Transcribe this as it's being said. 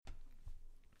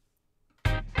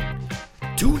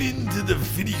Tune in to the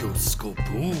Videoscope.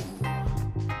 Ooh.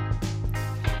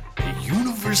 A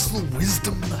universal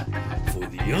wisdom for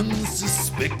the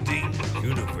unsuspecting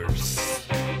universe.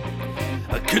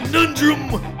 A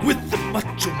conundrum with the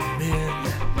Macho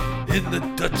Man and the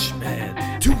Dutch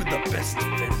Man. Two of the best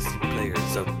fantasy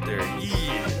players out there.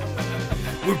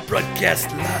 Yeah. We're broadcast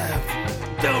live from the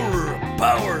Tower of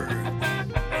Power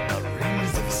on the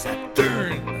rings of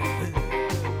Saturn.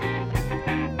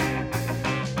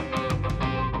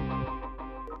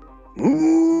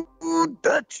 Ooh,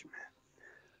 Dutchman.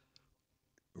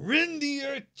 Randy,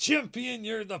 you're a champion.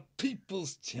 You're the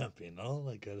people's champion. All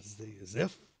I gotta say is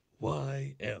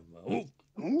FYM. Oh.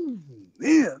 Ooh,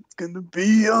 yeah, it's gonna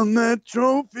be on that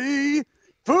trophy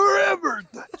forever,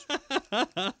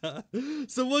 Dutchman.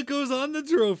 So what goes on the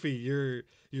trophy? Your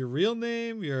real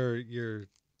name, your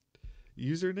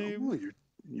username? Oh,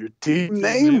 your team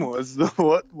name was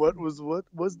what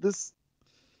was this?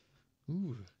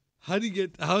 Ooh.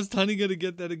 How's Tony gonna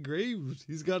get that engraved?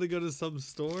 He's gotta go to some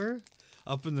store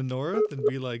up in the north and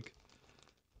be like,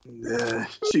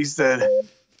 She said,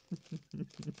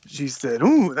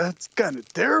 ooh, that's kind of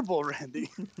terrible, Randy.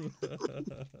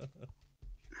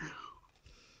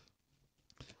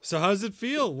 So how's it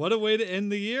feel? What a way to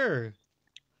end the year.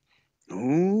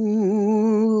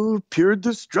 Ooh, pure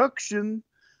destruction.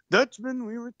 Dutchman,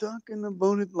 we were talking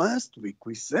about it last week.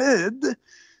 We said,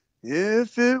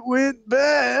 if it went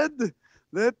bad,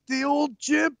 that the old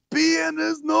champion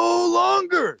is no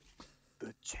longer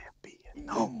the champion.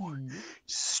 No.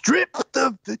 Stripped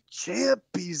of the champ,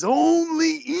 he's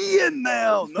only Ian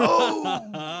now.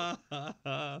 No.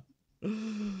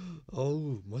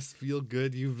 Oh, must feel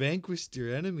good. You vanquished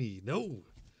your enemy. No.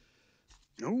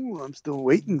 No, I'm still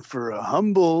waiting for a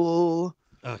humble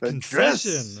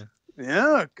Concession.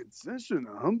 Yeah, concession,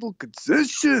 a humble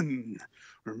concession.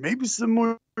 Or maybe some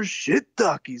more shit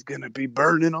talk he's going to be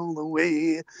burning all the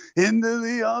way into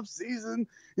the off season.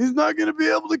 He's not going to be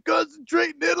able to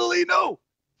concentrate in Italy, no.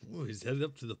 Oh, he's headed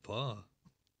up to the paw.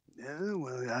 Yeah,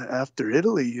 well, after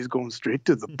Italy, he's going straight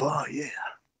to the paw, yeah.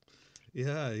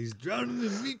 Yeah, he's drowning in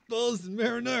meatballs and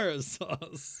marinara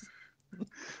sauce.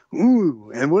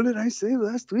 Ooh, and what did I say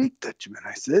last week, Dutchman?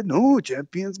 I said, no,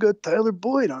 champion's got Tyler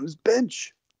Boyd on his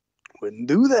bench. Wouldn't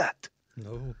do that.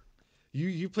 No.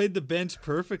 You played the bench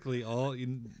perfectly, all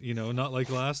you know, not like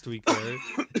last week there.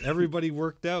 Everybody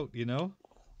worked out, you know?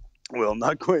 Well,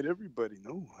 not quite everybody,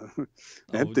 no.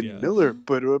 Anthony yeah. Miller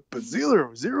put up a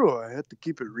 0. I had to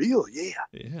keep it real, yeah.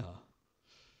 Yeah.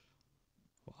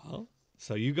 Well,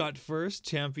 so you got first,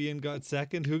 champion got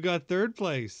second. Who got third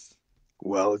place?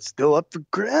 Well, it's still up for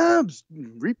grabs.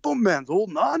 Repo Man's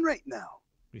holding on right now.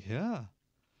 Yeah.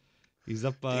 He's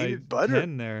up by Tainted butter.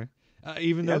 10 there.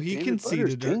 Even though he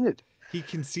conceded. Tainted. He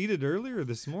conceded earlier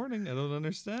this morning. I don't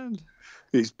understand.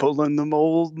 He's pulling the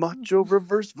old macho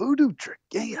reverse voodoo trick.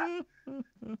 Yeah.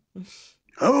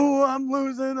 Oh, I'm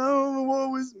losing. Oh,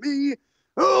 woe is me.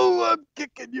 Oh, I'm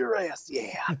kicking your ass.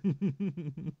 Yeah.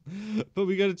 But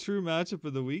we got a true matchup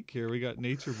of the week here. We got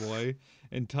Nature Boy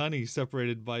and Tunny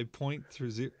separated by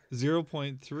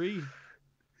 0.3.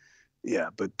 Yeah,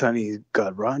 but Tunny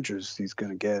got Rogers. He's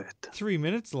going to get it. 3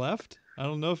 minutes left. I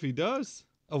don't know if he does.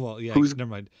 Oh, well, yeah. Never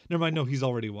mind. No, he's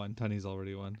already won. Tunny's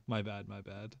already won. My bad.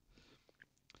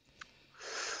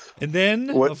 And then,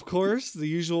 of course, the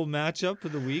usual matchup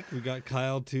of the week. We got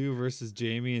Kyle 2 versus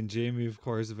Jamie, and Jamie, of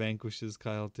course, vanquishes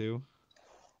Kyle 2.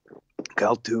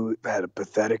 Kyle 2 had a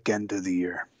pathetic end of the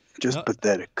year. Just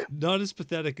pathetic. Not as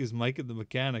pathetic as Mike and the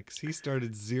Mechanics. He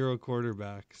started 0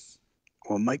 quarterbacks.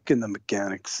 Well, Mike and the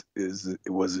Mechanics was a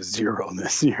 0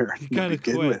 this year. He kind of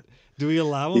quit. Do we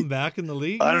allow him back in the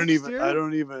league? I don't even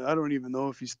know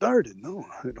if he started. No,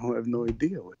 I have no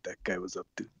idea what that guy was up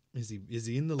to. Is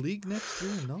he in the league next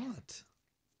year or not?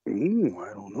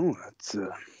 I don't know.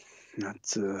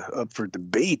 That's up for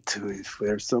debate. If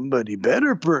there's somebody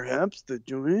better, perhaps, to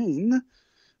join,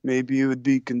 maybe it would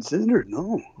be considered.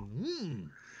 No.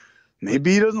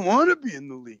 Maybe he doesn't want to be in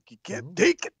the league. He can't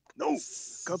take it. No,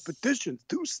 competition's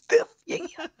too stiff. Yeah.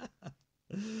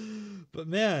 But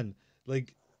man,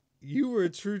 like, you were a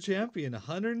true champion.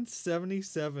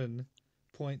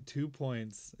 177.2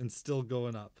 points and still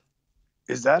going up.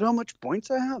 Is that how much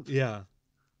points I have? Yeah.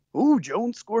 Ooh,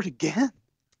 Jones scored again.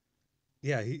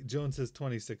 Yeah, Jones has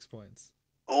 26 points.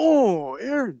 Oh,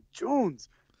 Aaron Jones,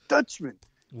 Dutchman.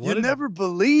 You never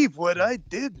believe what I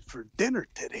did for dinner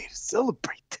today to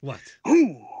celebrate. What?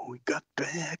 Ooh, we got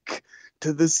back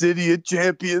to the City of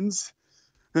Champions,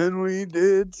 and we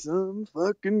did some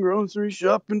fucking grocery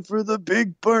shopping for the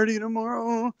big party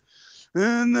tomorrow.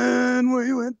 And then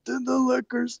we went to the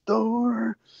liquor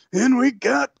store, and we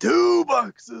got 2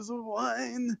 boxes of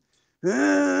wine.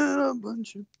 and a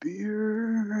bunch of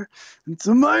beer and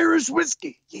some Irish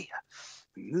whiskey. Yeah.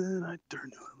 And then I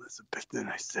turned to Elizabeth and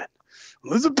I said,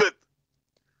 Elizabeth,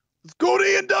 let's go to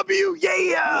A&W.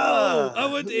 Yeah. Whoa, I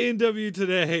went to A&W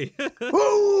today.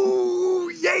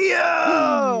 Oh,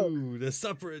 yeah. Ooh, the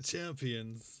Supper of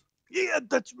Champions. Yeah,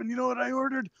 Dutchman, you know what I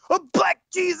ordered? A Black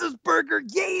Jesus burger.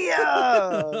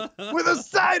 Yeah. With a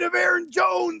side of Aaron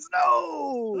Jones.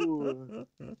 No.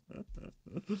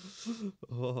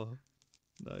 Oh,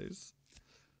 nice.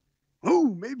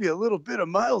 Oh, maybe a little bit of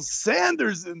Miles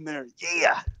Sanders in there.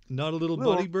 Yeah. Not a little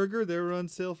buddy burger. They were on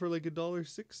sale for like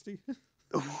 $1.60.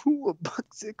 Ooh,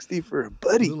 $1.60 for a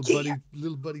buddy.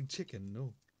 Little buddy chicken.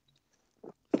 No.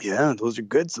 Yeah, those are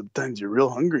good. Sometimes you're real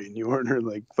hungry and you order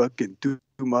like fucking two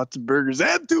matzo burgers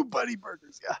and 2 buddy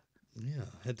burgers. Yeah. Yeah,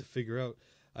 I had to figure out.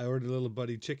 I ordered a little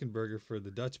buddy chicken burger for the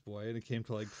Dutch boy, and it came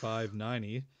to like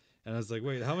 $5.90. And I was like,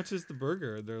 wait, how much is the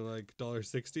burger? And they're like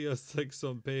 $1.60. I was like, so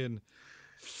I'm paying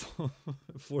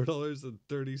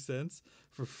 $4.30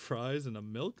 for fries and a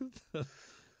milk?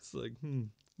 It's like,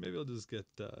 maybe I'll just get,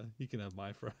 he can have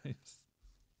my fries.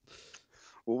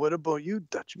 Well, what about you,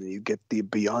 Dutchman? You get the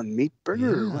Beyond Meat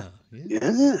burger?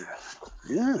 Yeah.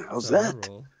 Yeah. How's that?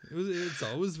 It's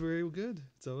always very good.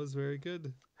 It's always very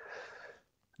good.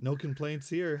 No complaints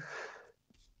here.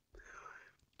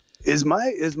 Is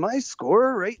my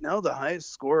score right now the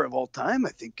highest score of all time? I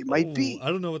think it might be. I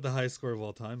don't know what the highest score of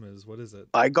all time is. What is it?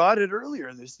 I got it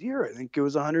earlier this year. I think it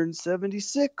was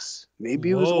 176.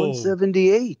 Maybe it was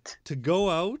 178. To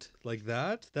go out like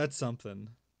that, that's something.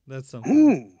 That's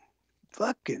something.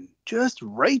 Fucking just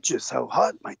righteous how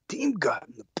hot my team got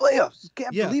in the playoffs. Just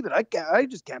can't believe it. I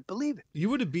just can't believe it. You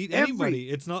would have beat anybody.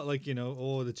 It's not like,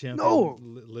 the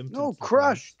champion. No,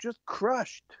 crushed. Just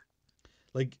crushed.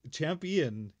 Like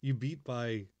champion, you beat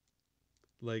by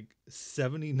like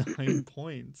 79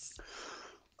 points.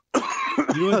 You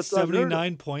know what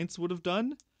 79 points would have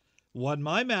done? Won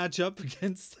my matchup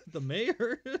against the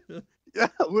mayor. Yeah,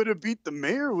 would have beat the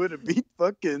mayor. Would have beat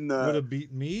fucking. Would have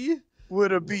beat me.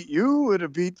 Would have beat you. Would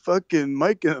have beat fucking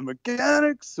Mike and the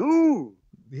Mechanics. Ooh.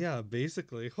 Yeah,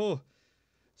 basically. Oh,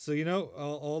 so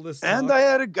all this. And talk... I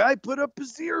had a guy put up a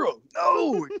 0.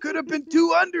 No, it could have been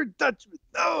 200, Dutchman.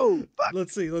 No. Fuck.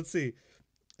 Let's see.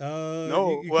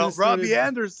 No, Robbie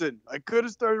Anderson. I could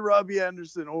have started Robbie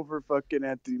Anderson over fucking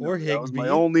Anthony. Or Higbee. That was my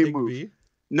only move.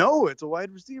 No, it's a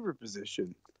wide receiver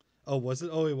position. Oh, was it?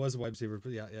 Oh, it was a wide receiver.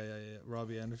 Yeah.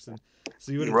 Robbie Anderson.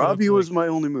 So you Robbie was my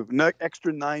only move.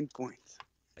 Extra 9 points.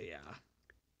 Yeah.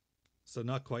 So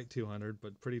not quite 200,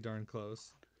 but pretty darn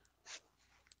close.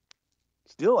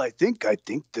 Still, I think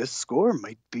this score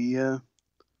might be the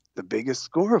biggest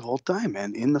score of all time,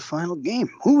 and in the final game.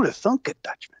 Who would have thunk it,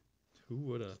 Dutchman? Who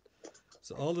would have?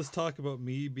 So all this talk about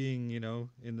me being, in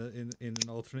an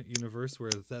alternate universe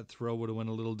where that throw would have went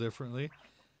a little differently,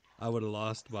 I would have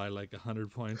lost by like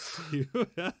 100 points to you.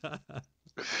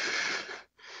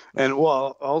 And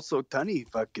also Tunny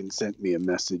fucking sent me a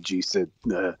message. He said,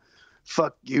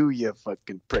 "Fuck you, you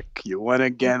fucking prick. You won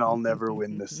again. I'll never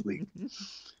win this league."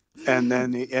 And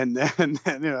then he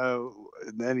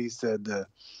said,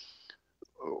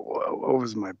 "What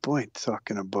was my point?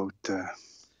 Talking about."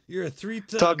 You're a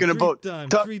three-time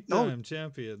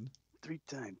champion.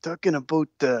 3-time. Talking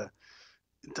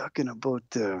about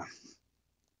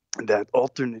that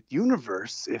alternate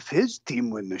universe. If his team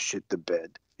wouldn't have shit the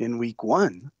bed in week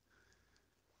 1,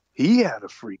 he had a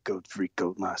freak out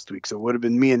last week. So it would have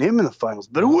been me and him in the finals,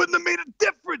 but it wouldn't have made a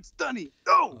difference, Dunny.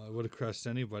 No. I would have crushed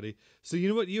anybody. So you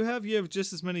know what you have? You have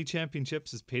just as many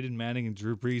championships as Peyton Manning and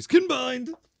Drew Brees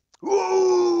combined.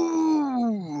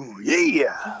 Ooh,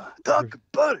 yeah. Talk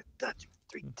about it. That's a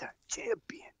 3-time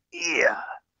champion. Yeah.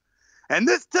 And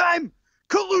this time,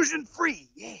 collusion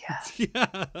free. Yeah.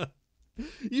 Yeah.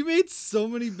 You made so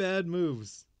many bad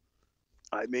moves.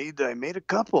 I made a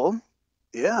couple.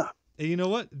 Yeah. And you know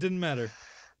what? It didn't matter.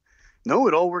 No,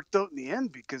 it all worked out in the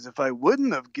end, because if I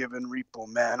wouldn't have given Repo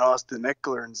Man, Austin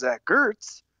Eckler, and Zach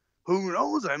Ertz, who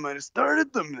knows? I might have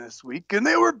started them this week, and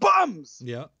they were bums.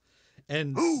 Yeah.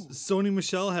 And Sony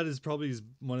Michel had probably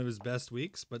one of his best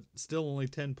weeks, but still only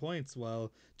 10 points,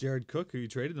 while Jared Cook, who you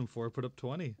traded him for, put up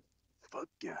 20. Fuck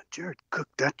yeah, Jared Cook.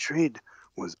 That trade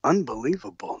was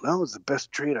unbelievable. That was the best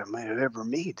trade I might have ever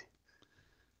made.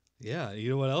 Yeah, you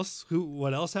know what else?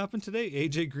 What else happened today?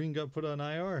 AJ Green got put on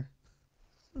IR.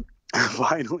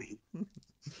 Finally.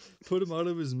 Put him out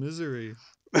of his misery.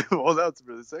 Well, that's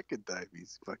for the second time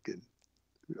he's fucking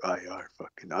IR.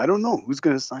 Fucking, I don't know who's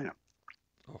gonna sign him.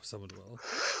 Oh, someone will.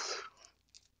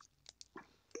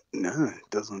 No, it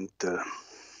doesn't.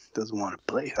 doesn't want to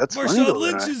play. That's funny Marshawn though.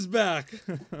 Lynch is back.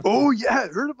 Oh yeah, I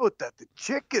heard about that. The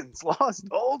Chickens lost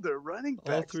all their running backs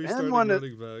All three and starting one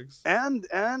running backs. and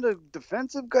a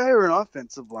defensive guy or an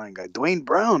offensive line guy, Dwayne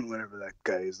Brown, whatever that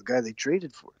guy is, the guy they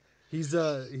traded for. He's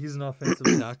an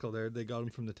offensive tackle there. They got him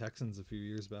from the Texans a few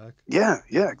years back. Yeah,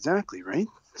 exactly, right.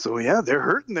 So yeah, they're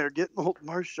hurting. They're getting old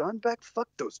Marshawn back. Fuck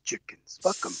those Chickens.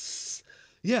 Fuck them.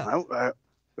 Yeah.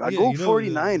 I Yeah, go you know,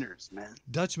 49ers, man.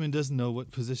 Dutchman doesn't know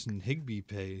what position Higbee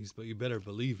plays, but you better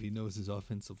believe he knows his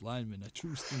offensive lineman, a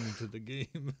true student of the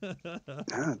game.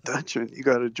 Yeah, Dutchman, you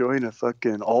got to join a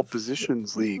fucking all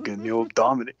positions league and you'll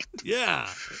dominate. Yeah.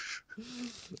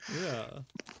 Yeah.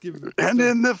 And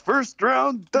in the first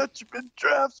round, Dutchman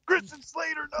drafts Christian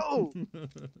Slater. No.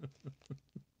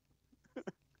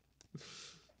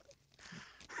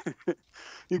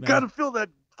 You got to fill that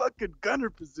fucking gunner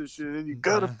position, and you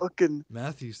got to fucking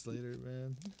Matthew Slater,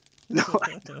 man. No,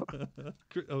 I don't.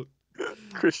 Oh,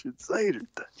 Christian Slater.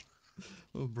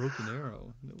 oh, Broken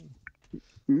Arrow. No.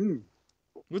 Mm.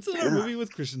 What's another movie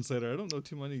with Christian Slater? I don't know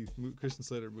too many Christian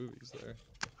Slater movies there.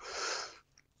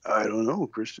 I don't know.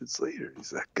 Christian Slater.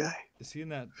 He's that guy. Is he in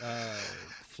that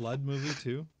Flood movie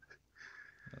too?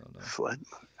 I don't know. Flood?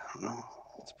 I don't know.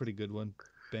 It's a pretty good one.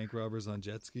 Bank robbers on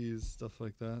jet skis, stuff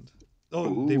like that. Oh,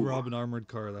 Ooh. they rob an armored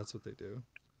car. That's what they do.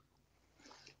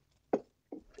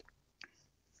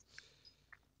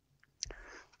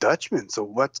 Dutchman. So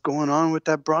what's going on with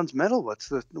that bronze medal?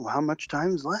 How much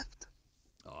time is left?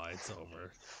 Oh, it's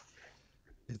over.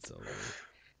 It's over.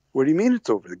 What do you mean it's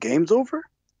over? The game's over?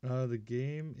 The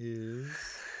game is.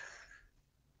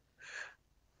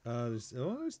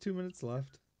 There's 2 minutes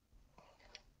left.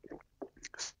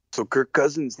 So Kirk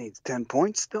Cousins needs 10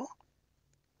 points still?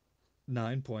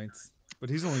 9 points. But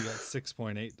he's only got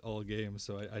 6.8 all game,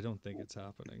 so I don't think it's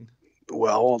happening.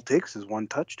 Well, all it takes is one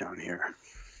touchdown here.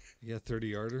 Yeah,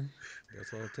 30-yarder.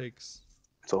 That's all it takes.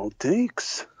 That's all it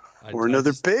takes. Or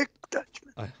another pick,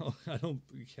 Dutchman.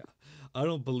 I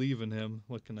don't believe in him.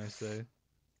 What can I say?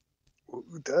 Well,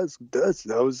 who does?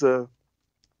 That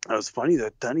was funny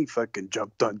that Dunny fucking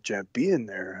jumped on Champion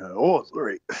there.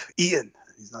 Sorry, Ian.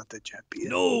 He's not the champion.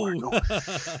 No.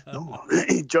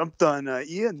 He jumped on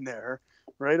Ian there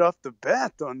right off the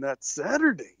bat on that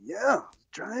Saturday. Yeah,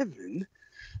 driving.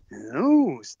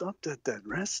 Stopped at that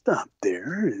rest stop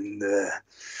there and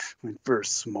went for a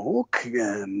smoke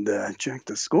and checked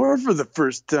the score for the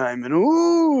first time.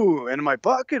 And my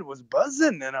pocket was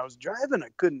buzzing and I was driving. I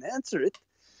couldn't answer it.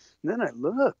 And then I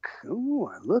look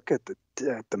at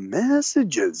the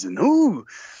messages and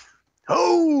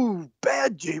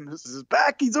bad Jameis is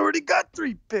back. He's already got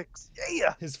 3 picks.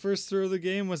 Yeah. His first throw of the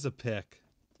game was a pick.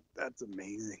 That's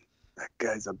amazing. That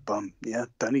guy's a bum. Yeah,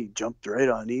 Dunny jumped right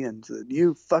on Ian and said,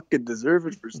 you fucking deserve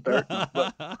it for starting.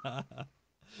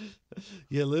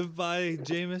 You live by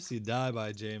Jameis, you die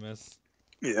by Jameis.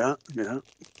 Yeah.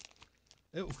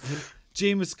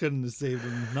 Jameis couldn't have saved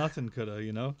him. Nothing could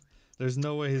have, There's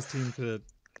no way his team could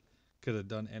have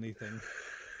done anything.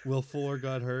 Will Fuller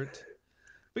got hurt.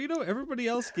 But everybody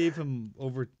else gave him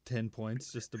over 10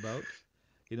 points, just about.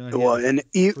 Even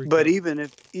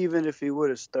if he would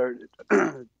have started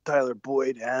Tyler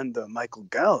Boyd and Michael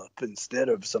Gallup instead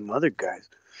of some other guys,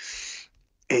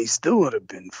 he still would have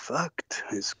been fucked.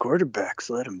 His quarterbacks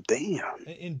let him down.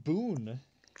 And Boone,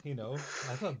 I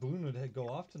thought Boone would go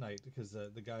off tonight because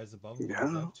the guys above him.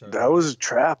 Yeah, that was a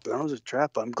trap.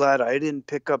 I'm glad I didn't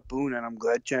pick up Boone, and I'm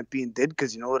glad Champion did,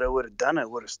 because you know what I would have done? I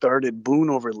would have started Boone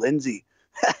over Lindsey.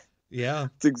 Yeah.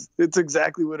 It's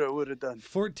exactly what I would have done.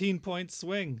 14-point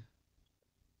swing.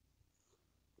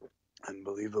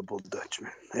 Unbelievable,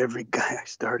 Dutchman. Every guy I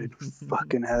started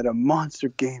fucking had a monster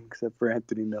game except for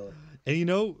Anthony Miller. And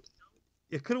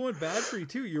it could have went bad for you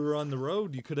too. You were on the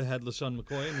road. You could have had LaShawn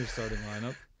McCoy in your starting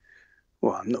lineup.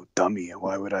 Well, I'm no dummy.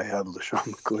 Why would I have LaShawn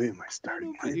McCoy in my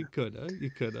starting lineup? You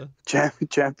could have.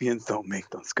 Champions don't make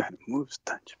those kind of moves,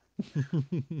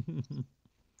 Dutchman.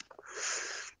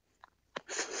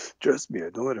 Trust me, I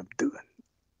know what I'm doing.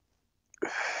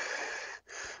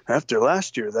 After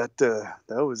last year, that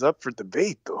was up for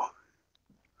debate, though.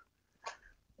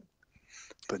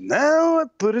 But now I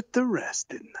put it to rest,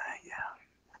 didn't I? Yeah.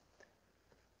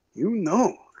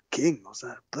 The king knows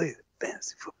how to play the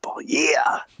fantasy football.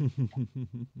 Yeah.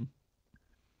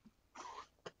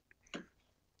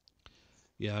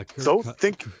 Yeah.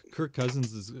 Kirk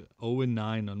Cousins is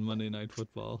 0-9 on Monday Night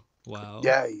Football. Wow.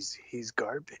 Yeah, he's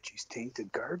garbage. He's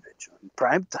tainted garbage on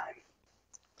primetime.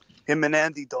 Him and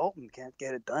Andy Dalton can't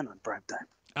get it done on primetime.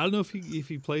 I don't know if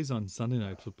he plays on Sunday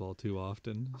Night Football too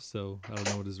often, so I don't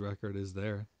know what his record is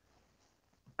there.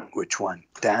 Which one?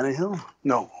 Tannehill?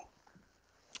 No.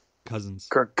 Cousins.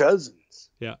 Kirk Cousins.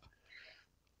 Yeah.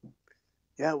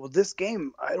 Yeah, well, this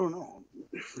game, I don't know.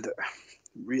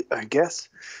 I guess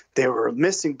they were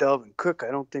missing Dalvin Cook.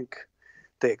 I don't think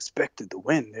they expected to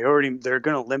win. They're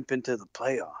going to limp into the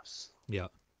playoffs. Yeah.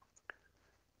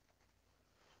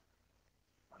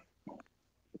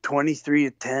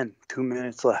 23-10, 2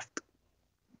 minutes left.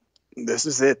 This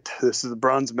is it. This is the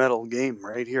bronze medal game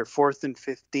right here. 4th and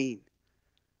 15.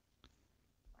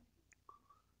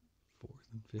 4th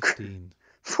and 15.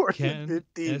 4th Can and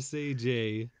 15.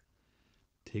 SAJ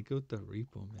take out the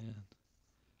Repo Man?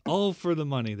 All for the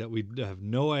money that we have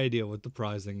no idea what the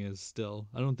prizing is still.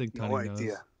 I don't think Tony No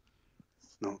idea.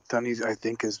 No, Tony's, I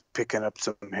think, is picking up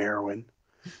some heroin.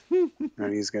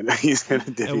 And he's gonna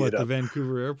divvy At what, it the up.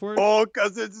 Vancouver airport? Oh,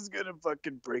 Cousins is gonna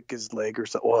fucking break his leg or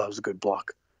something. Oh, that was a good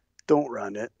block. Don't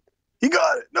run it. He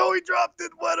got it. No, he dropped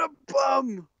it. What a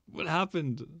bum. What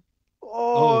happened?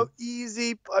 Oh,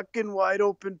 easy fucking wide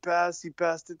open pass. He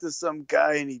passed it to some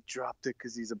guy and he dropped it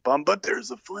because he's a bum. But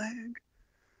there's a flag.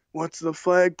 What's the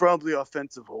flag? Probably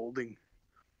offensive holding.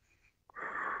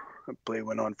 That play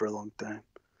went on for a long time.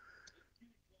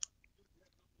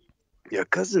 Yeah,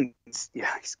 Cousins.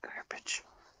 Yeah, he's garbage.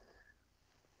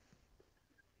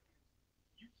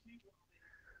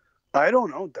 I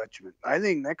don't know, Dutchman. I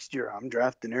think next year I'm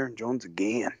drafting Aaron Jones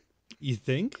again. You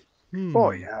think?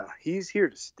 Oh, yeah. He's here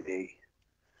to stay.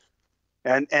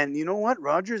 And you know what?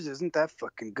 Rodgers isn't that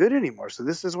fucking good anymore. So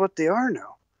this is what they are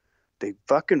now. They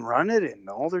fucking run it in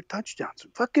all their touchdowns.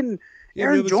 Fucking Yeah,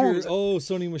 Aaron Jones.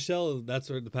 Sony Michel, that's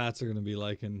what the Pats are going to be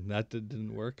like, and that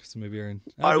didn't work. So maybe Aaron.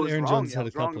 I was Aaron wrong. Jones Yeah, had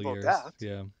a couple years. That.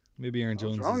 Yeah, maybe Aaron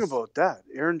Jones. I was wrong about that.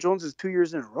 Aaron Jones is 2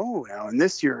 years in a row now, and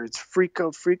this year it's freak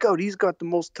out. He's got the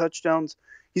most touchdowns.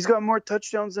 He's got more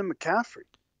touchdowns than McCaffrey.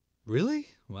 Really?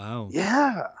 Wow.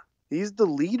 Yeah, he's the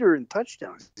leader in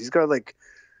touchdowns. He's got like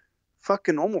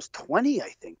fucking almost 20, I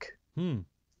think.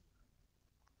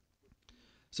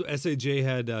 So SAJ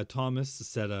had Thomas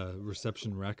set a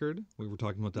reception record. We were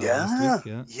talking about that last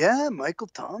week. Yeah, Michael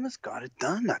Thomas got it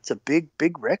done. That's a big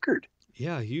record.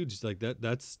 Yeah, huge. Like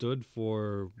that stood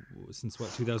for since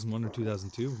what, 2001 or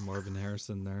 2002, Marvin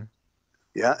Harrison there.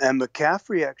 Yeah, and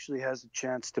McCaffrey actually has a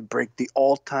chance to break the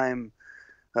all-time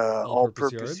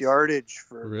all-purpose yardage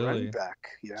for running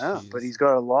back. Yeah, jeez. But he's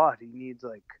got a lot. He needs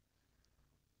like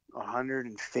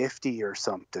 150 or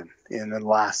something in the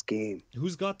last game.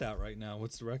 Who's got that right now?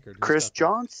 What's the record? Chris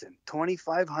Johnson,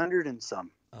 2,500 and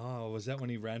some. Oh, was that when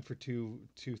he ran for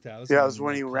 2,000? Yeah, it was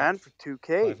when he ran for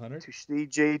 2K. 500? To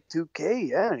CJ 2K,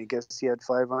 yeah. And I guess he had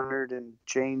 500 and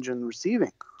change in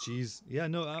receiving. Jeez. Yeah,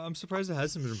 no, I'm surprised it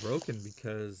hasn't been broken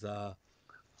because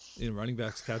running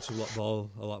backs catch the ball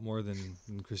a lot more than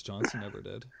Chris Johnson ever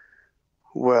did.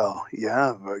 Well,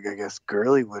 yeah, I guess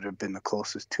Gurley would have been the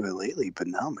closest to it lately, but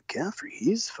now McCaffrey,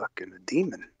 he's fucking a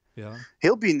demon. Yeah.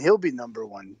 He'll be number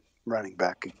one running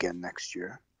back again next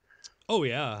year. Oh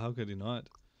yeah, how could he not?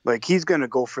 Like he's gonna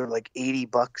go for like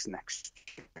 $80 next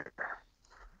year.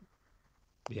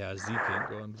 Yeah, Zeke ain't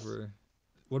going for.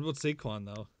 What about Saquon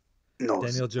though? No.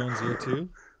 Daniel Jones year 2?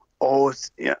 Oh,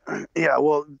 yeah.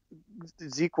 Well,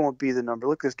 Zeke won't be the number.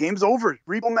 Look, this game's over.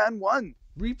 Repo Man won.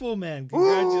 Repo Man,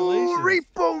 congratulations. Ooh,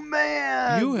 Repo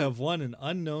Man. You have won an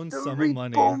unknown sum of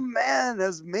money. Repo Man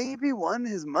has maybe won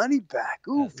his money back.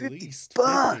 Ooh, At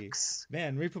 $50. 50.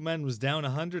 Man, Repo Man was down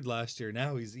 100 last year.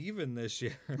 Now he's even this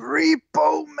year.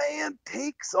 Repo Man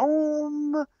takes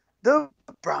home the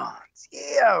bronze.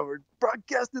 Yeah, we're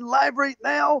broadcasting live right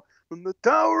now from the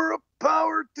Tower of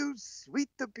Power to Sweet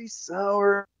to Be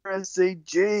Sour,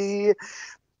 SAJ.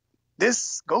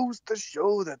 This goes to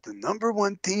show that the number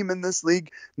one team in this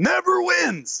league never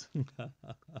wins.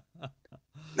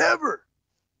 Never.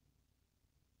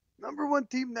 Number one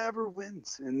team never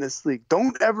wins in this league.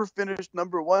 Don't ever finish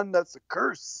number one. That's a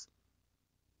curse.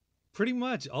 Pretty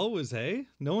much always, hey?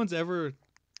 No one's ever.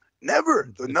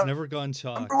 Never. It's never gone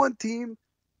chalk. Number one team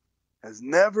has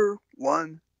never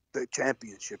won the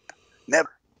championship.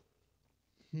 Never.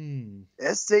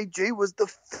 SAJ was the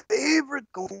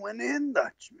favorite going in,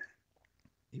 Dutchman.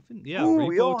 Even Ooh,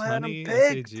 Repo, Tunney,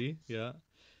 SAG, yeah.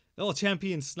 Well,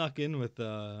 Champion snuck in with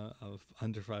a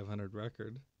under 500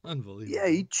 record. Unbelievable. Yeah,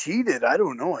 he cheated. I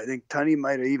don't know. I think Tunney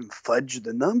might have even fudged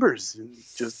the numbers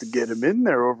just to get him in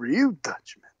there over you,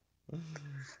 Dutchman.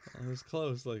 It was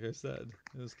close, like I said.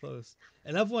 It was close.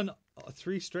 And I've won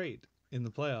 3 straight in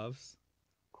the playoffs.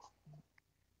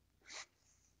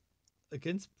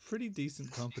 Against pretty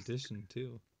decent competition,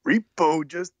 too. Repo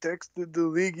just texted the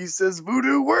league. He says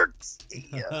voodoo works.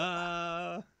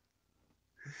 Yeah.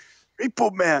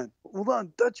 Repo Man, hold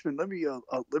on, Dutchman. Let me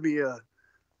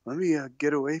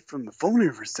get away from the phone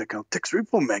here for a second. I'll text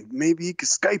Repo Man. Maybe he could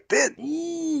Skype in.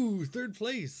 Ooh, 3rd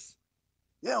place.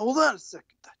 Yeah, hold on a second,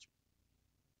 Dutchman.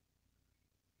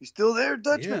 You still there,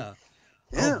 Dutchman? Yeah.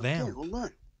 Yeah. Oh, vamp.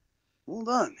 Okay, hold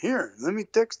on. Here, let me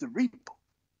text the Repo.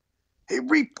 Hey,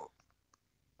 Repo.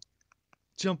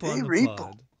 Jump Hey, on the Repo.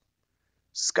 pod.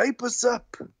 Skype us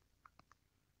up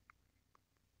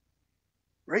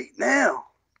right now.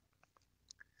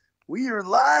 We are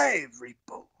live,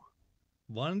 Repo.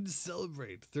 Wanted to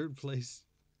celebrate. Third place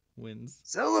wins.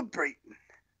 Celebrating.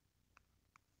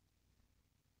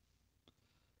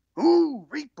 Ooh,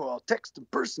 Repo. I'll text him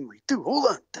personally, too. Hold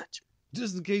on, Dutchman.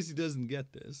 Just in case he doesn't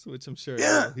get this, which I'm sure he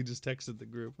Yeah. will. He just texted the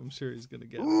group. I'm sure he's going to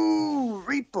get it. Ooh,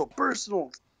 Repo.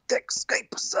 Personal text.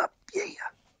 Skype us up. Yeah.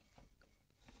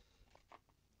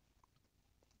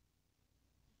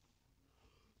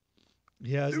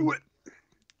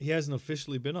 He hasn't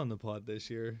officially been on the pod this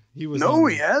year. He was No,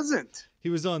 he hasn't. He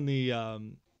was on the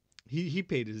he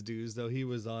paid his dues though. He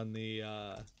was on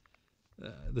the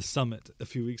summit a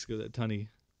few weeks ago that Tunney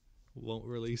won't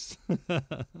release.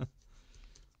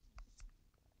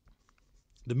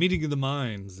 The meeting of the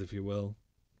minds, if you will.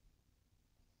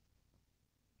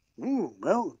 Ooh,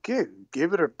 well, okay.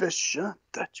 Give it our best shot,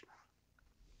 Dutchman.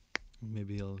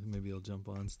 Maybe he'll jump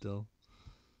on still.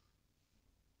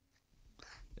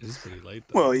 It is pretty late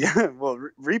though. Well, yeah. Well,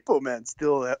 Repo Man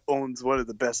still owns one of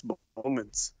the best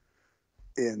moments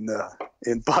in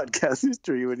podcast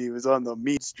history when he was on the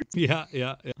meat street. Yeah.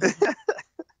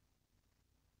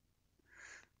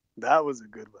 That was a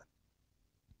good one.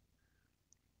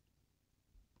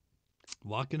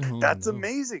 Walking home. That's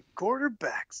amazing.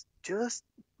 Quarterbacks just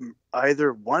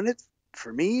either won it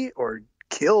for me or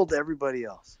killed everybody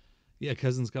else. Yeah,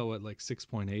 Cousins got what, like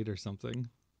 6.8 or something.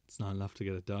 It's not enough to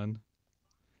get it done.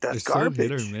 That's They're garbage. so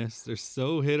hit or miss. They're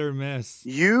so hit or miss.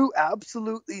 You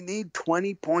absolutely need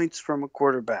 20 points from a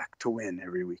quarterback to win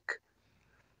every week.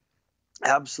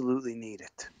 Absolutely need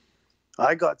it.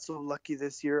 I got so lucky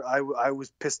this year. I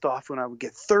was pissed off when I would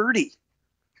get 30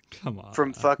 Come on.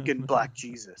 from fucking Black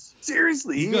Jesus.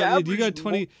 Seriously, you got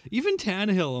 20. Even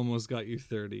Tannehill almost got you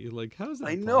 30. Like, how is that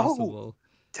I know. possible?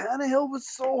 Tannehill was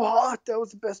so hot. That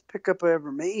was the best pickup I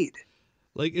ever made.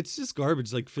 Like, it's just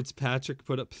garbage. Like, Fitzpatrick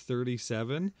put up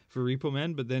 37 for Repo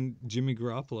Man, but then Jimmy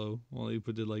Garoppolo only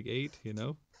did like 8, you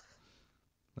know?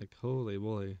 Like, holy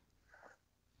moly.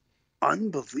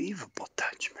 Unbelievable,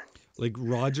 Dutchman. Like,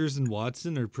 Rodgers and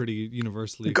Watson are pretty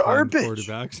universally Garbage. acclaimed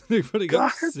quarterbacks. They're putting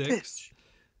up 6.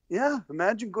 Yeah,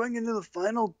 imagine going into the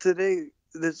final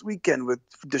this weekend with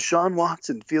Deshaun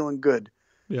Watson feeling good.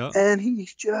 Yeah. And he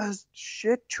just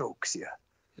shit chokes you.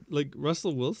 Like,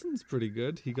 Russell Wilson's pretty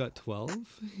good. He got 12,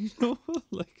 you know?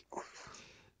 Like,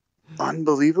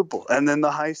 unbelievable. And then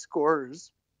the high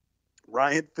scorers,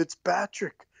 Ryan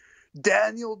Fitzpatrick,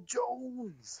 Daniel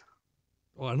Jones.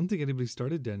 Oh, I don't think anybody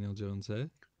started Daniel Jones, eh?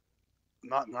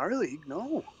 Not in our league,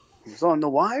 no. He was on the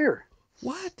wire.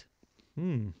 What?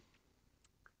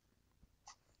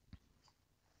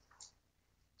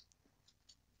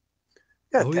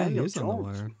 Yeah, oh, Daniel yeah, he is Jones. on the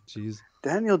wire. Jeez.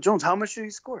 Daniel Jones, how much did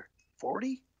he score?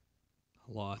 40?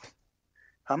 A lot.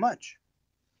 How much?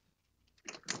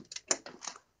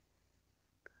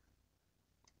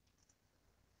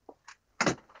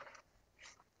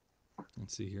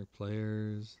 Let's see here.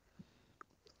 Players.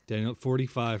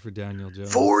 45 for Daniel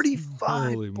Jones.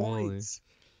 45 Holy points.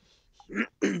 moly.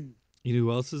 You know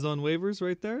who else is on waivers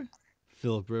right there?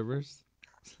 Philip Rivers.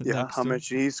 Yeah, how much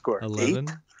did he score? 11.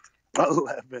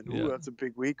 11. Ooh, Yeah. that's a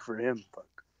big week for him. Fuck.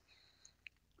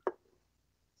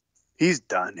 He's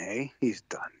done, eh? He's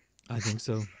done. I think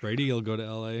so. Brady will go to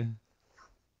LA.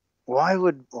 Why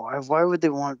would they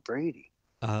want Brady?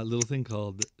 A little thing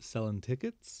called selling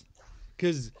tickets.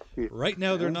 Because right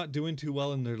now they're not doing too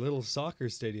well in their little soccer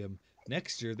stadium.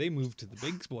 Next year they move to the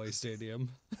big boy stadium.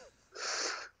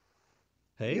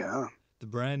 Hey? Yeah. The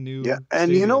brand new Yeah, and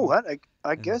stadium. you know what?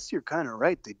 I guess you're kind of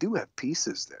right. They do have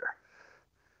pieces there.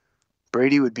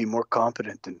 Brady would be more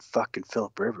competent than fucking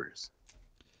Philip Rivers.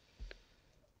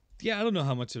 Yeah, I don't know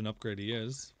how much of an upgrade he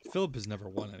is. Philip has never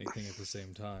won anything at the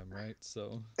same time, right?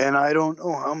 So. And I don't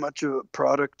know how much of a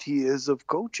product he is of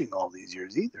coaching all these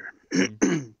years either.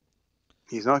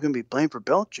 He's not going to be playing for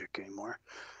Belichick anymore.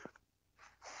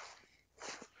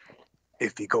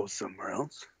 If he goes somewhere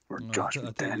else. Or Josh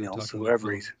McDaniels,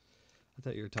 whoever he's. I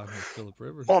thought you were talking about Philip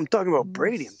Rivers. Oh, I'm talking about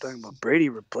Brady. I'm talking about Brady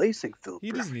replacing Philip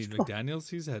Rivers. He doesn't need McDaniels.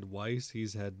 He's had Weiss.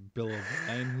 He's had Bill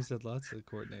O'Brien. He's had lots of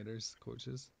coordinators,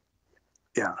 coaches.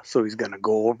 Yeah, so he's going to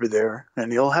go over there, and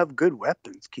he'll have good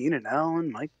weapons. Keenan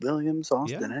Allen, Mike Williams,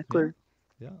 Austin Eckler.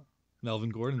 Yeah. Melvin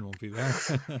Gordon won't be there.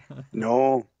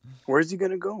 No. Where's he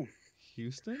going to go?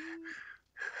 Houston?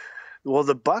 Well,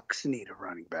 the Bucks need a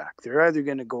running back. They're either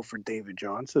going to go for David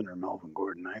Johnson or Melvin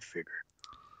Gordon, I figure.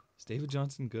 Is David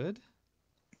Johnson good?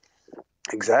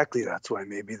 Exactly. That's why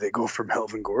maybe they go for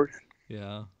Melvin Gordon.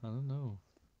 Yeah, I don't know.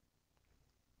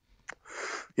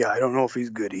 Yeah, I don't know if he's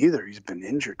good either. He's been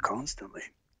injured constantly.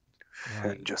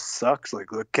 Yeah, It just sucks.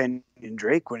 Like, look, Kenyon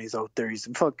Drake, when he's out there, he's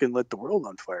fucking lit the world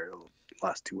on fire the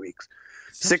last 2 weeks.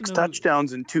 it's tough to 6 know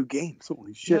touchdowns in 2 games.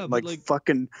 Holy shit. Yeah, but, like,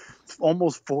 fucking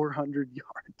almost 400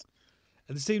 yards.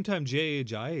 at the same time, Jay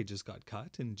Ajayi just got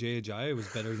cut, and Jay Ajayi was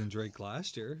better than Drake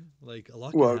last year. Like, a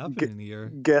lot can Well, happen in a year.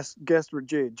 guess where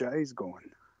Jay Ajayi's going.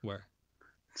 Where?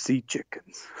 Sea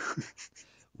chickens.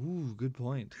 Ooh, good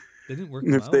point. They didn't work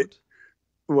him If out. they-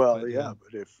 Well, But, yeah,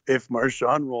 but if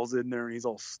Marshawn rolls in there and he's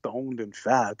all stoned and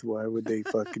fat, why would they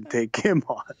fucking take him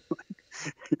on?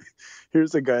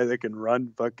 Here's a guy that can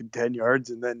run fucking 10 yards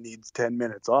and then needs 10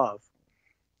 minutes off.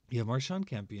 Yeah, Marshawn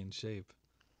can't be in shape.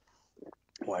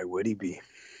 Why would he be?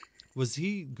 Was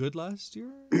he good last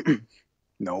year?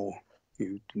 No.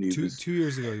 He Two was, 2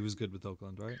 years ago, he was good with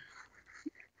Oakland, right?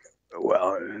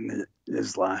 well, in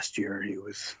his last year, he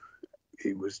was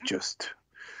just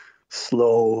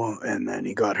slow, and then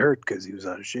he got hurt because he was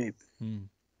out of shape.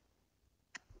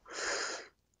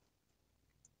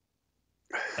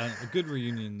 A good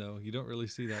reunion, though. You don't really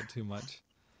see that too much.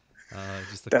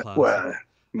 Just a That classic.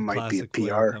 might be a classic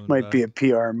player PR, coming might back. be a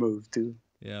PR move too.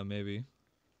 Yeah, maybe.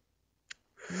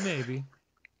 Maybe.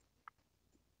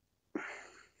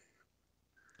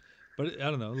 But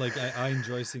I don't know. Like, I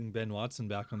enjoy seeing Ben Watson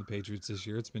back on the Patriots this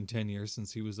year. It's been 10 years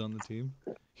since he was on the team,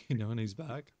 and he's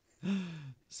back.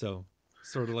 So,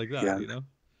 sort of like that, Yeah.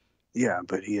 Yeah,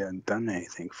 but he hadn't done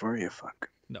anything for you, fuck.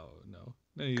 No,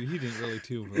 he didn't really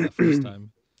too that first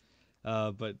time.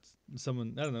 But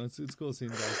someone, I don't know. It's cool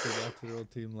seeing guys go back to their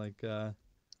old team. Like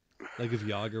if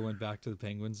Yager went back to the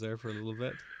Penguins there for a little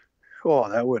bit. Oh,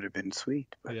 that would have been sweet,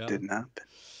 but Yeah. it didn't happen.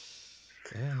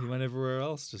 Yeah, he went everywhere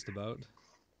else just about.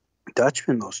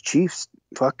 Dutchman, those Chiefs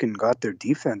fucking got their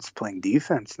defense playing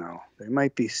defense now. They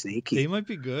might be sneaky. They might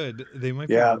be good. They might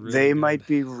Yeah, be really they good. might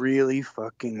be really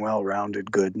fucking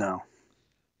well-rounded good now.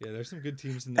 Yeah, there's some good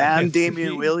teams in the And AFC.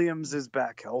 Damian Williams is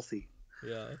back healthy.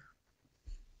 Yeah.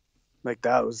 Like,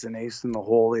 that was an ace in the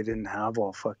hole they didn't have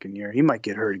all fucking year. He might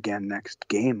get hurt again next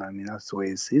game. I mean, that's the way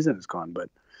his season has gone. But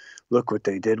look what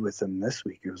they did with him this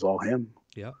week. It was all him.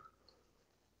 Yeah.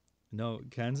 No,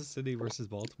 Kansas City versus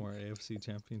Baltimore AFC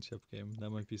Championship game. That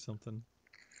might be something.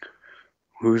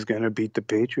 Who's going to beat the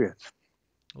Patriots?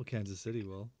 Well, Kansas City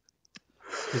will.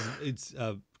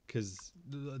 Because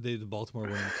the Baltimore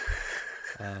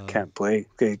wouldn't. Can't play.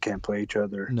 They can't play each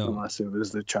other No. unless it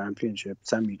was the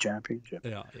semi-championship.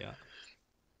 Yeah.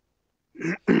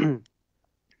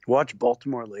 Watch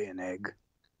Baltimore lay an egg.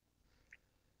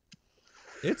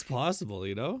 It's possible,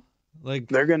 Like,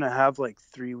 They're going to have like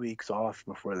 3 weeks off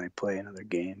before they play another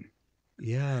game.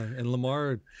 yeah, and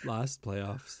Lamar last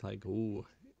playoffs, like, ooh.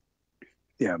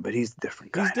 Yeah, but he's a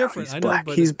different guy. He's different, Now. I know, Black.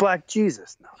 but He's Black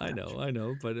Jesus now. I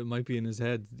know, but it might be in his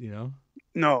head,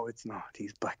 No, it's not.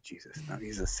 He's Black Jesus now.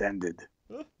 He's ascended.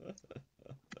 Well,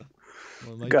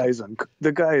 The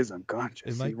guy is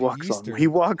unconscious. It might He be walks Easter. He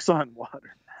walks on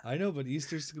water. I know, but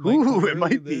Easter's Ooh, it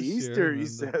might be Easter. He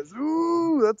says.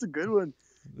 Ooh, that's a good one.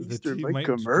 Easter might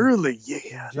come early.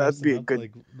 Yeah, that'd be a good.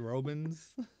 Like Robins.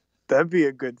 That'd be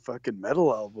a good fucking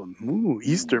metal album. Ooh,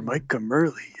 Easter might come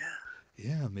early. Yeah.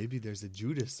 Yeah, maybe there's a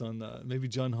Judas on the. Maybe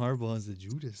John Harbaugh is a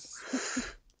Judas.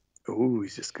 Ooh,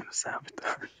 he's just gonna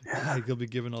sabotage. Yeah, he'll be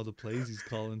giving all the plays he's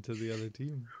calling to the other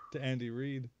team, to Andy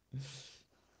Reid.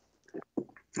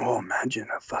 Oh, imagine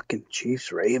a fucking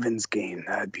Chiefs Ravens game.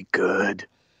 That'd be good.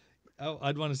 Oh,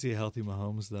 I'd want to see a healthy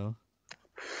Mahomes though.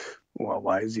 Well,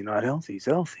 why is he not healthy? He's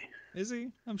healthy. Is he?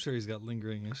 I'm sure he's got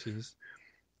lingering issues.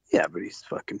 Yeah, but he's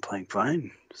fucking playing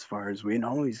fine. As far as we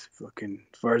know, he's fucking.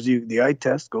 As far as the eye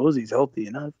test goes, he's healthy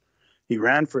enough. He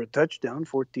ran for a touchdown,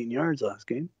 14 yards last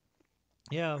game.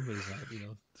 Yeah, but he's not,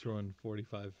 throwing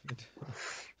 45,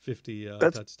 50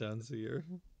 touchdowns a year.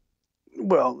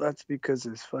 Well, that's because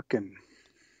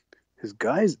his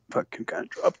guys fucking kind of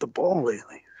dropped the ball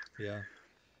lately. Yeah.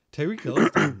 Tyreek Hill's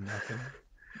done nothing.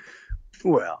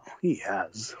 Well, he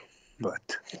has,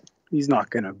 but he's not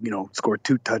gonna, score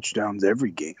 2 touchdowns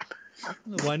every game.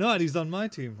 Why not? He's on my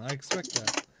team. I expect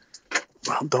that.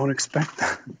 Well, don't expect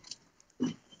that.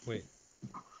 Wait.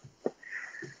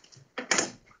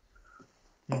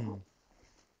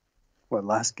 Well,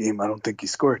 last game, I don't think he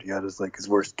scored. He had his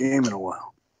worst game in a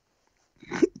while.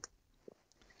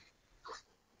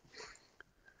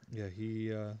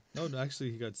 Yeah, no,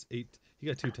 actually, he got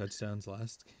 2 touchdowns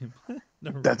last game.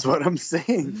 Never That's mind. what I'm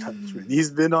saying, Dutchman. He's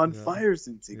been on fire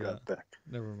since he got back.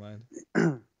 Never mind.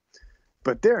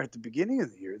 But there, at the beginning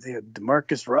of the year, they had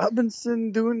Demarcus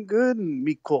Robinson doing good and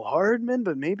Mecole Hardman,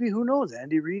 but maybe, who knows,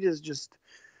 Andy Reid is just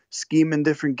scheming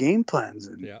different game plans.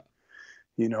 And, Yeah.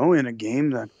 in a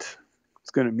game that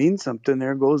it's going to mean something,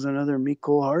 there goes another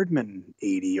Miko Hardman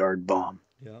 80-yard bomb.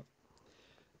 Yeah.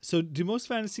 So do most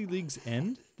fantasy leagues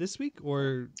end this week,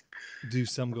 or do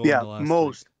some go in the last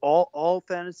most. week? All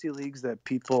fantasy leagues that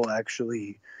people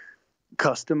actually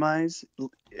customize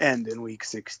end in week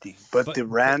 16. But the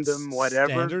random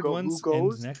whatever standard who ones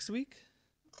goes end next week?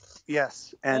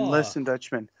 Yes, and Oh. listen,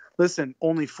 Dutchman,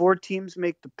 only 4 teams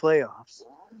make the playoffs,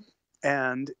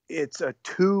 and it's a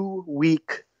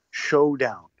 2-week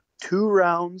showdown. 2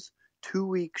 rounds,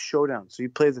 2-week showdown. So you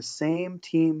play the same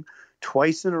team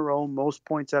twice in a row. Most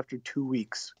points after 2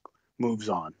 weeks moves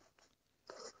on.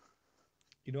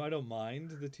 I don't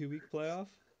mind the 2-week playoff.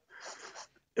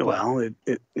 Well, it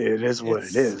is what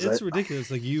it is. It's ridiculous.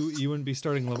 Like you wouldn't be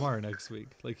starting Lamar next week.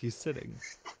 Like he's sitting.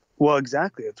 Well,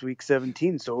 exactly. It's week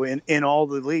 17. So in all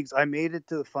the leagues, I made it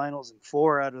to the finals in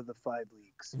 4 out of the 5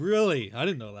 leagues. Really? I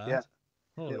didn't know that. Yeah.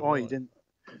 Holy you didn't?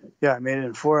 Yeah, I made it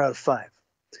in 4 out of 5.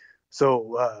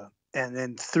 So and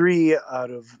then 2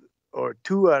 out of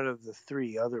the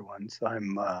 3 other ones,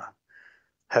 I'm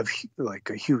have like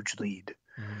a huge lead,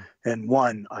 and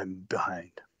 1 I'm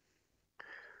behind.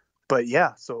 But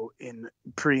yeah, so in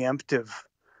preemptive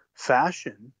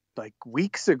fashion, like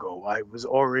weeks ago, I was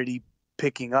already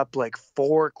picking up like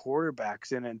 4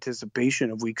 quarterbacks in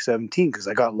anticipation of week 17 because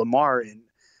I got Lamar in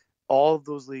all of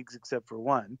those leagues except for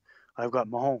 1. I've got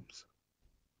Mahomes.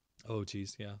 Oh,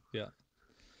 geez, yeah.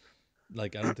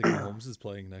 Like I don't think Mahomes is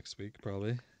playing next week,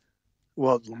 probably.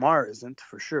 Well, Lamar isn't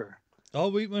for sure. Oh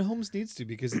wait, Mahomes needs to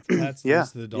because if the Pats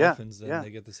lose to the Dolphins, then they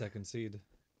get the 2nd seed.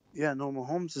 Yeah, no,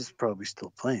 Mahomes is probably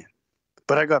still playing.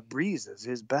 But I got Breeze as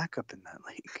his backup in that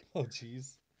league. Oh,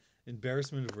 jeez.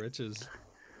 Embarrassment of riches.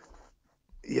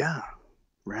 Yeah.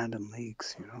 Random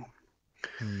leagues,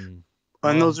 And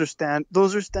Well, those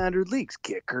are standard leagues.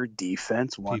 Kicker,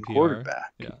 defense, 1 PPR,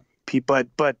 quarterback. Yeah.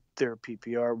 But they're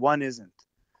PPR. 1 isn't.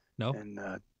 No. And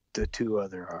the 2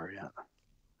 other are, yeah.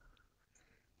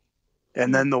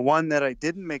 And then the one that I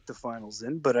didn't make the finals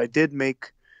in, but I did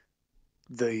make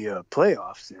the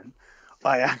playoffs in,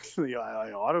 I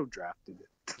auto drafted it.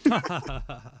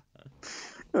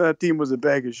 That team was a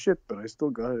bag of shit, but I still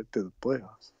got it to the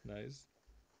playoffs. Nice.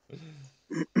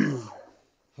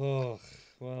 Oh,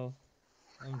 well,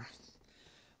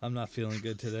 I'm not feeling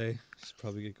good today. Should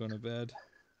probably get going to bed.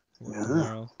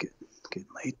 Tomorrow. Getting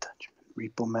late, Dutchman.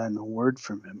 Repo Man, no word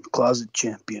from him. Closet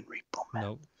champion, Repo Man.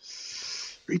 Nope.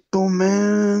 Repo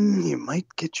Man, you might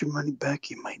get your money back,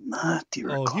 you might not.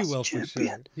 You're a closet he will champion. for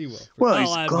sure. He will. Well,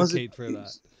 I'll advocate for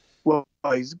that. Well,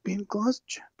 he's being a closet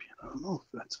champion. I don't know if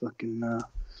that's fucking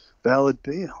valid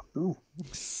payout. No.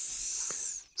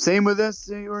 Same with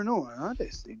SA or no, not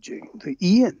SAJ. The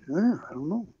Ian. I don't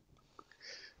know.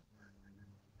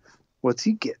 What's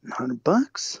he getting?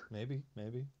 $100? Maybe.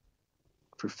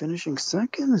 For finishing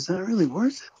second? Is that really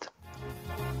worth it?